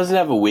 Fuck, he doesn't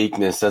have a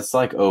weakness. That's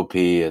like OP.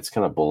 It's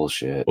kind of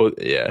bullshit. Well,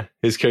 yeah.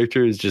 His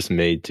character is just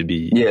made to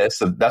be... Yeah,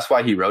 so that's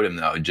why he wrote him,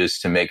 though,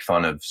 just to make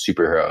fun of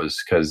superheroes,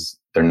 because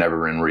they're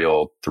never in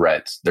real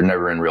threats. They're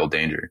never in real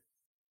danger.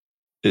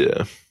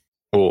 Yeah.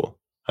 Well,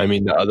 I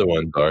mean, the other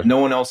ones are. No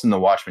one else in the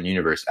Watchmen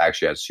universe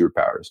actually has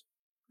superpowers.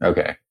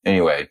 Okay.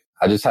 Anyway,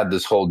 I just had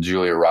this whole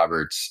Julia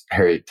Roberts,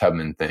 Harriet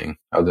Tubman thing.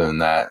 Other than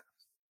that.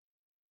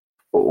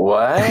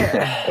 What?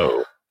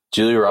 Oh.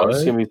 Julia Roberts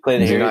is going to be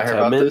playing Did you Harriet not hear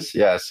about Tubman? this?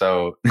 Yeah,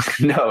 so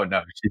no,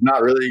 she's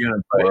not really going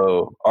to play.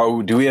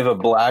 Whoa. Do we have a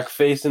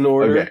blackface in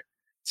order? Okay.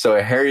 So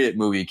a Harriet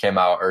movie came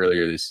out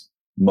earlier this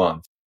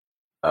month.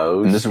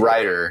 Oh, And this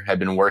writer had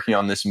been working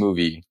on this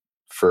movie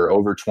for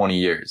over 20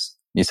 years.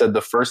 He said the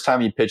first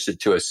time he pitched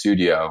it to a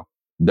studio,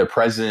 the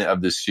president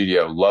of the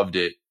studio loved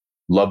it,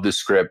 loved the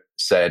script,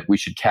 said we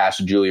should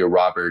cast Julia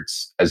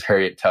Roberts as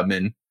Harriet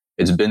Tubman.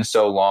 It's been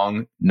so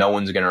long, no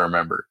one's going to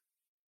remember.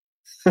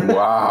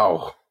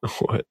 Wow.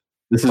 What?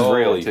 This is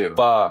real too.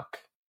 Fuck.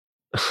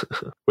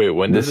 Wait,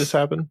 when did this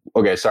happen?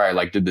 Okay, sorry.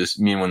 Like, did this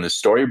mean when the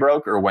story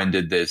broke, or when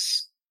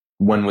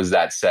was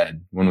that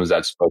said? When was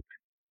that spoken?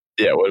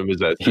 Yeah, when was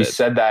that He said?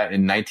 said that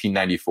in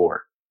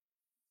 1994.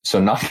 So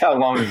not that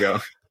long ago.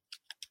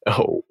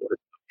 Oh, what the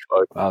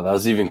fuck? Wow, that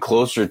was even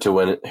closer to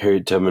when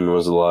Harriet Tubman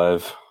was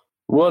alive.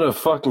 What a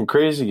fucking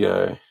crazy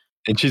guy.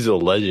 And she's a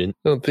legend.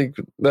 I don't think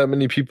that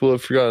many people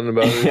have forgotten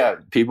about her. Yeah,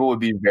 people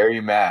would be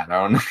very mad.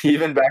 I don't know.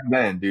 Even back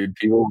then, dude,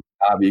 people would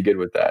not be good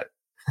with that.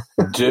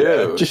 Dude.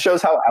 It just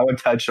shows how out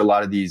of touch a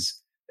lot of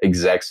these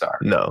execs are.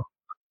 No.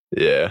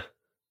 Yeah.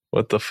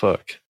 What the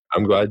fuck?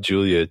 I'm glad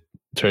Julia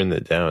turned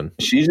it down.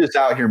 She's just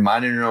out here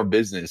minding her own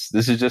business.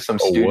 This is just some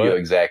studio what?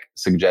 exec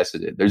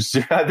suggested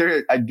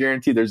it. I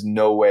guarantee there's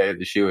no way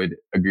that she would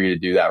agree to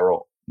do that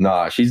role.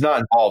 Nah, she's not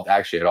involved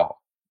actually at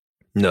all.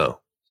 No.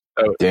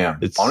 Oh, damn.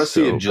 It's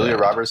Honestly, so if Julia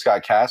bad. Roberts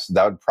got cast,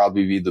 that would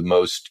probably be the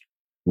most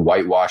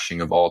whitewashing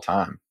of all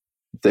time.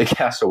 If they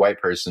cast a white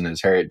person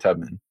as Harriet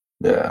Tubman.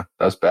 Yeah,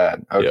 that's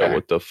bad. Okay. Yeah,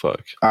 what the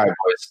fuck? All right,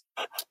 boys.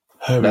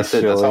 That's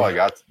it. That's all I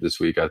got this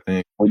week, I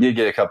think. We did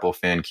get a couple of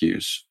fan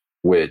cues,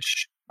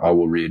 which I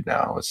will read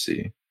now. Let's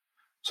see.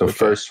 So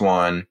first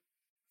one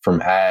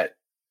from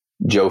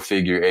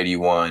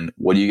 @JoeFigure81.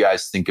 What do you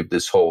guys think of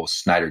this whole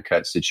Snyder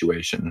Cut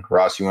situation?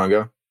 Ross, you want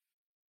to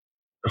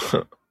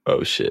go?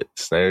 Oh shit.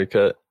 Snyder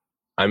Cut?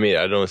 I mean,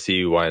 I don't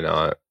see why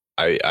not.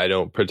 I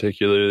don't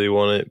particularly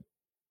want it,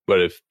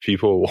 but if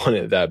people want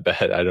it that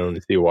bad, I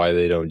don't see why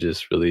they don't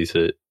just release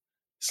it.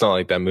 It's not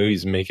like that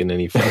movie's making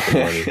any fucking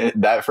money.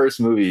 That first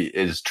movie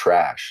is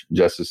trash,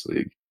 Justice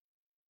League.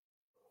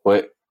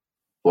 Wait,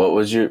 What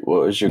was your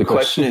The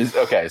question is,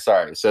 okay,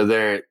 sorry.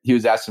 So he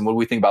was asking, what do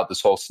we think about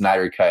this whole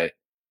Snyder Cut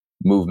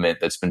movement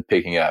that's been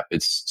picking up?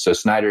 So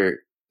let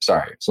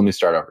me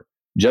start over.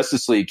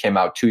 Justice League came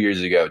out 2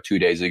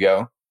 days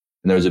ago,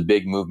 and there was a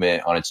big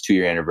movement on its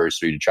 2-year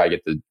anniversary to try to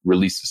get the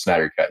release of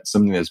Snyder Cut,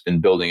 something that's been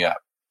building up.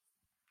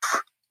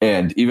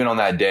 And even on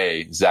that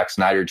day, Zack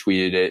Snyder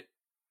tweeted it,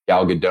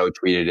 Gal Gadot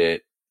tweeted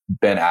it,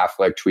 Ben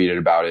Affleck tweeted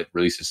about it,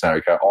 release of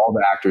Snyder Cut. All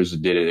the actors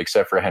did it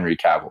except for Henry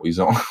Cavill. He's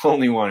the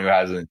only one who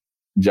hasn't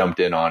jumped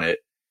in on it.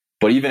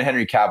 But even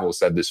Henry Cavill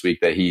said this week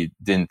that he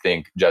didn't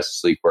think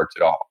Justice League worked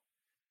at all.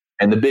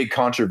 And the big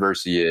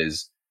controversy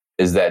is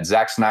that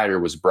Zack Snyder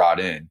was brought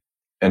in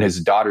and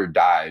his daughter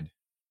died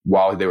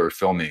while they were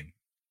filming.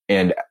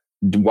 And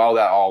while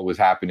that all was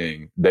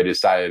happening, they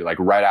decided, like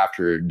right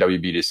after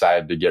WB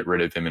decided to get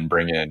rid of him and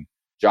bring in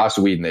Joss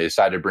Whedon, they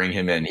decided to bring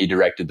him in. He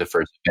directed the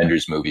first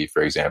Avengers movie,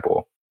 for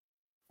example.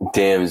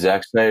 Damn,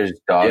 Zack Snyder's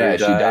daughter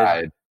she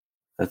died.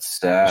 That's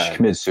sad. She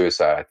committed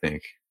suicide, I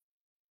think.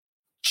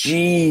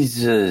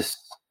 Jesus.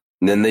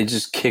 And then they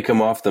just kick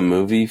him off the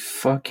movie?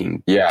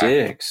 Fucking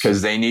dicks.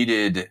 Because they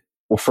needed,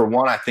 well, for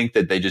one, I think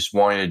that they just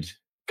wanted,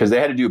 because they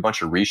had to do a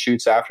bunch of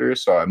reshoots after,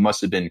 so it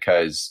must have been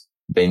because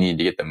they needed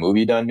to get the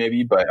movie done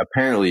maybe, but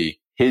apparently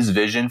his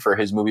vision for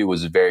his movie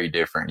was very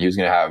different. He was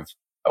going to have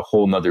a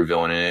whole nother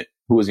villain in it.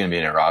 Who was going to be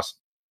in it, Ross?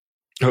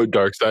 Oh,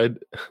 Darkseid?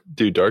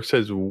 Dude,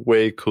 Darkseid's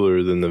way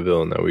cooler than the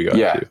villain that we got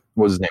to.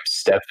 What was his name?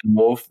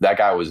 Steppenwolf? That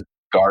guy was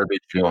garbage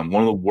villain.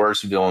 One of the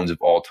worst villains of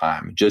all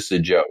time. Just a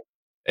joke.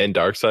 And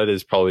Darkseid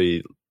is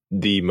probably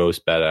the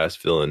most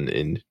badass villain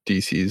in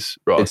DC's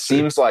roster. It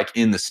seems like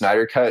in the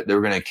Snyder Cut, they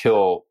were going to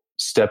kill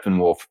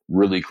Steppenwolf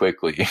really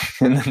quickly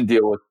and then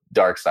deal with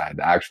Darkseid,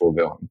 the actual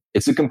villain.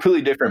 It's a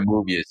completely different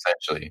movie,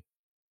 essentially.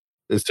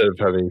 Instead of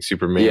having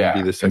Superman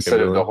be the second instead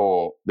villain.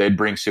 Of they'd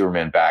bring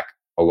Superman back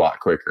a lot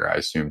quicker, I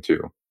assume,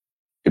 too.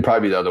 It'd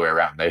probably be the other way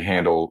around. They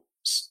handle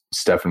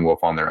Steppenwolf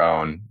on their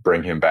own,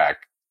 bring him back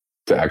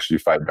to actually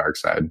fight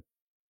Darkseid.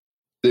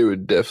 They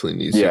would definitely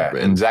need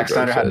Superman. And Zack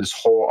Snyder had this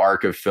whole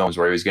arc of films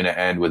where he was going to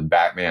end with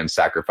Batman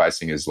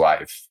sacrificing his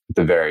life at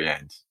the very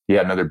end. He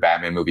had another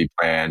Batman movie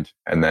planned,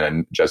 and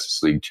then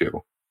Justice League 2.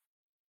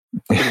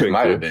 It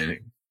might have been.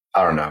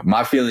 I don't know.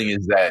 My feeling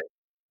is that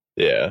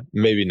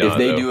maybe not. If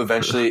they do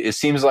eventually, it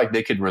seems like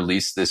they could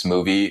release this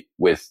movie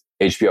with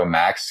HBO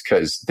Max,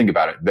 because think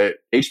about it.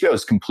 HBO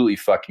is completely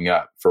fucking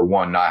up, for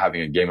one, not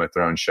having a Game of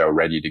Thrones show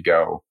ready to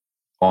go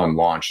on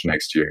launch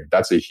next year.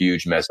 That's a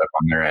huge mess up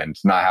on their end.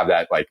 Not have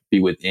that like be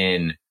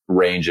within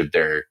range of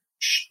their,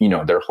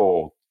 their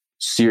whole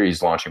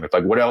series launching with.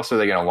 Like, what else are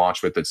they going to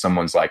launch with that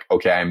someone's like,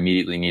 okay, I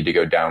immediately need to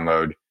go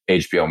download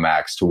HBO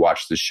Max to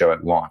watch this show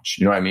at launch?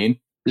 You know what I mean?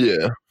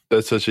 Yeah.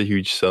 That's such a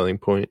huge selling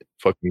point.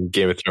 Fucking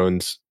Game of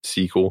Thrones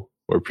sequel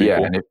or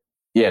prequel.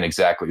 And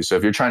exactly. So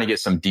if you're trying to get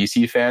some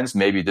DC fans,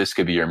 maybe this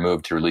could be your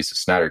move to release a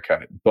Snyder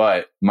Cut.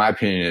 But my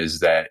opinion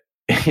is that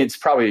it's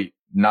probably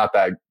not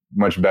that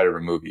much better of a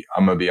movie.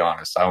 I'm going to be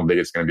honest. I don't think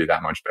it's going to be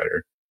that much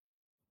better.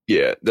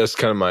 Yeah, that's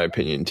kind of my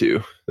opinion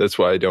too. That's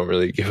why I don't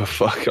really give a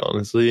fuck,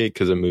 honestly,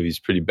 because the movie's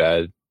pretty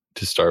bad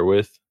to start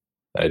with.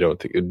 I don't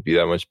think it'd be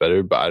that much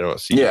better, but I don't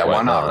see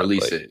why not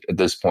release it at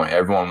this point?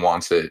 Everyone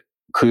wants it.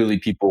 Clearly,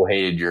 people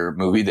hated your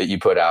movie that you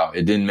put out.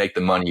 It didn't make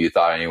the money you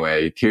thought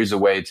anyway. Here's a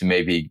way to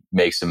maybe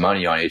make some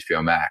money on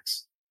HBO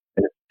Max.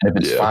 And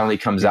if it finally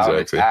comes out and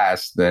it's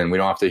ass, then we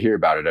don't have to hear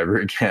about it ever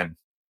again.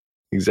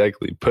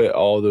 Exactly. Put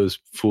all those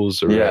fools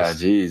to rest. Yeah,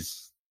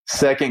 geez.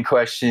 Second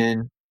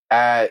question,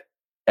 at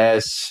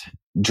S.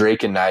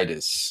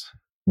 Draconitis.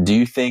 Do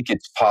you think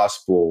it's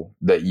possible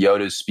that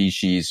Yoda's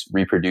species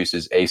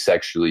reproduces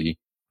asexually?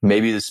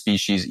 Maybe the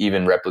species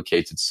even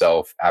replicates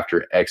itself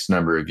after X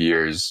number of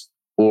years.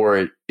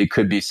 Or it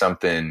could be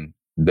something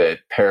that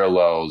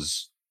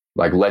parallels,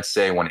 like, let's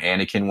say when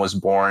Anakin was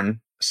born,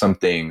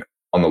 something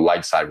on the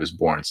light side was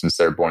born, since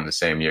they're born the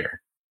same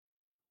year.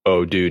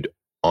 Oh, dude.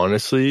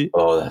 Honestly.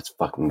 Oh, that's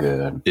fucking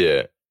good.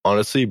 Yeah.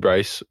 Honestly,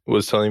 Bryce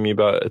was telling me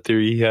about a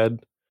theory he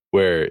had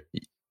where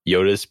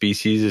Yoda's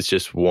species is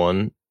just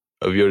one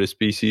of Yoda's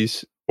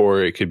species,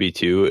 or it could be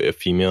two, a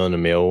female and a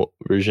male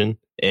version.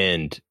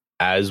 And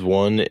as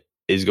one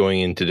is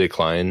going into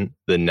decline,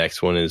 the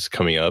next one is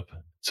coming up.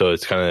 So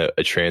it's kind of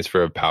a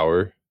transfer of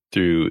power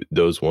through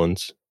those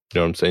ones. You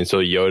know what I'm saying? So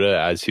Yoda,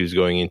 as he was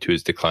going into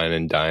his decline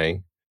and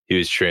dying, he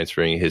was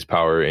transferring his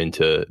power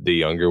into the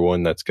younger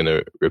one that's going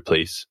to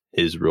replace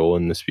his role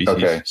in the species.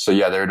 Okay. So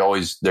yeah,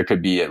 there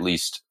could be at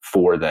least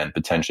 4 then,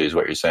 potentially, is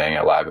what you're saying,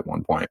 alive at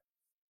one point.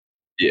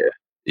 Yeah.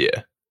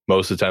 Yeah.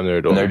 Most of the time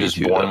they're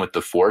just born with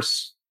the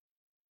Force?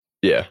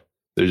 Yeah.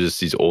 They're just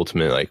these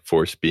ultimate like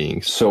Force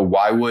beings. So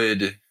what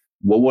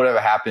would have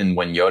happened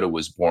when Yoda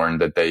was born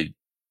that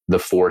the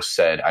Force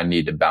said, I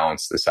need to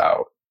balance this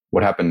out?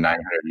 What happened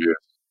 900 years?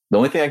 The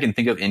only thing I can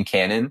think of in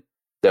canon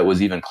that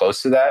was even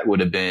close to that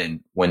would have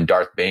been when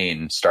Darth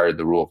Bane started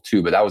the rule of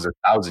 2, but that was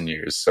 1,000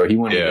 years. So he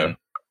wouldn't have been,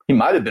 he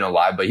might have been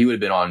alive, but he would have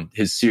been on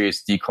his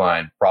serious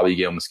decline,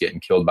 probably almost getting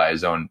killed by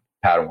his own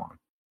Padawan.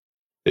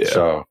 Yeah.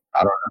 So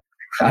I don't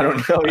know. I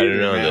don't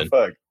know.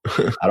 Fuck.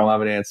 I don't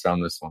have an answer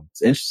on this one.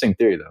 It's an interesting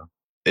theory though.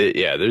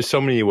 Yeah, there's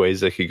so many ways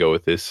they could go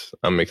with this.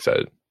 I'm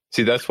excited.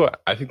 See, that's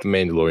what I think. The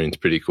Mandalorian's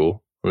pretty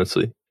cool,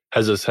 honestly.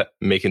 Has us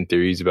making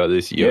theories about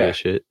this Yoda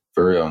shit.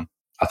 For real.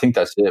 I think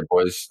that's it,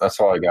 boys. That's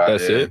all I got.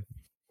 That's it?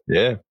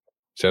 Yeah.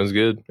 Sounds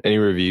good. Any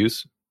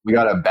reviews? We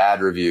got a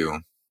bad review.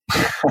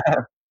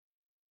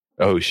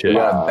 Oh, shit. We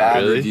got a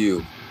bad Really?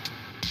 review.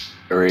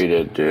 Read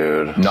it,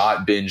 dude.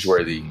 Not binge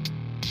worthy.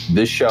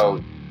 This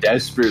show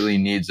desperately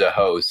needs a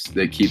host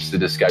that keeps the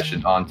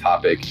discussion on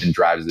topic and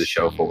drives the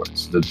show forward.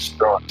 So they're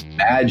throwing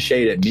mad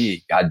shade at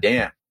me.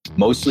 Goddamn.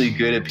 Mostly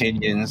good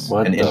opinions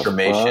and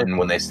information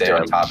when they stay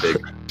on topic,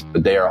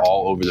 but they are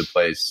all over the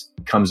place.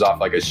 Comes off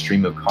like a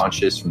stream of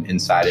conscious from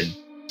inside and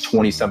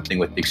 20-something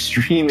with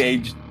extreme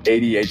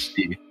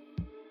ADHD.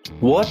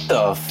 What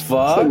the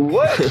fuck?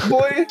 What,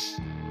 boy?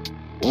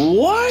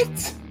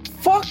 What?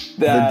 Fuck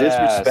that, The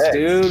disrespect, ass,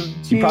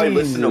 dude. You probably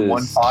listened to Jesus.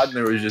 one pod and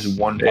there was just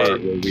one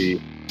part where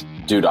we...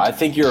 Dude, I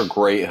think you're a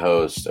great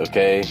host,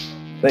 okay?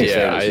 Thanks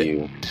Yeah, to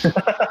you.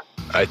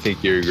 I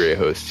think you're a great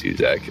host too,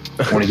 Zach.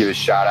 I want to give a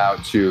shout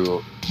out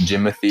to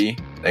Jimothy.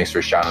 Thanks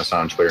for shouting us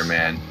out on Twitter,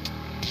 man.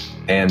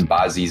 And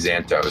Bazi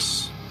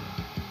Xantos.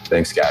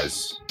 Thanks,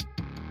 guys.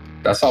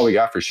 That's all we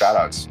got for shout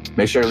outs.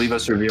 Make sure to leave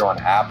us a review on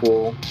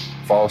Apple.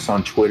 Follow us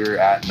on Twitter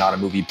at Not a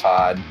Movie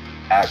Pod,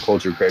 at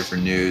Culture Crave for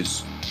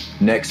news.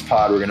 Next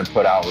pod we're going to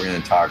put out, we're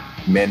going to talk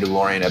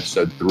Mandalorian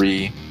episode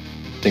 3. I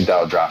think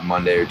that'll drop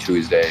Monday or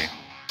Tuesday.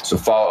 So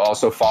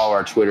follow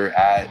our Twitter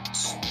at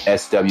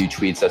SW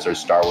Tweets. That's our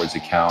Star Wars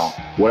account.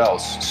 What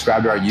else?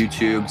 Subscribe to our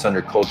YouTube. It's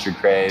under Culture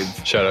Crave.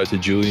 Shout out to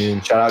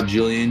Julian. Shout out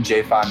Julian,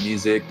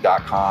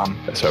 j5music.com.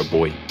 That's our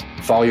boy.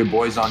 Follow your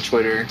boys on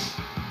Twitter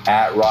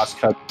at Ross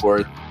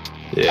Cutforth,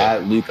 Yeah.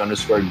 at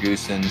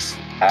Luke_Goosens,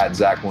 at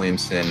Zach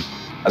Williamson.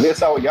 I think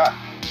that's all we got.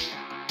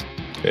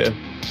 Yeah.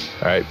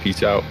 All right.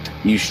 Peace out.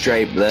 You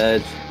straight,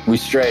 blood. We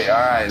straight. All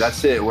right.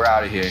 That's it. We're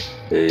out of here.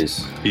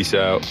 Peace. Peace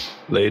out.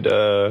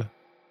 Later.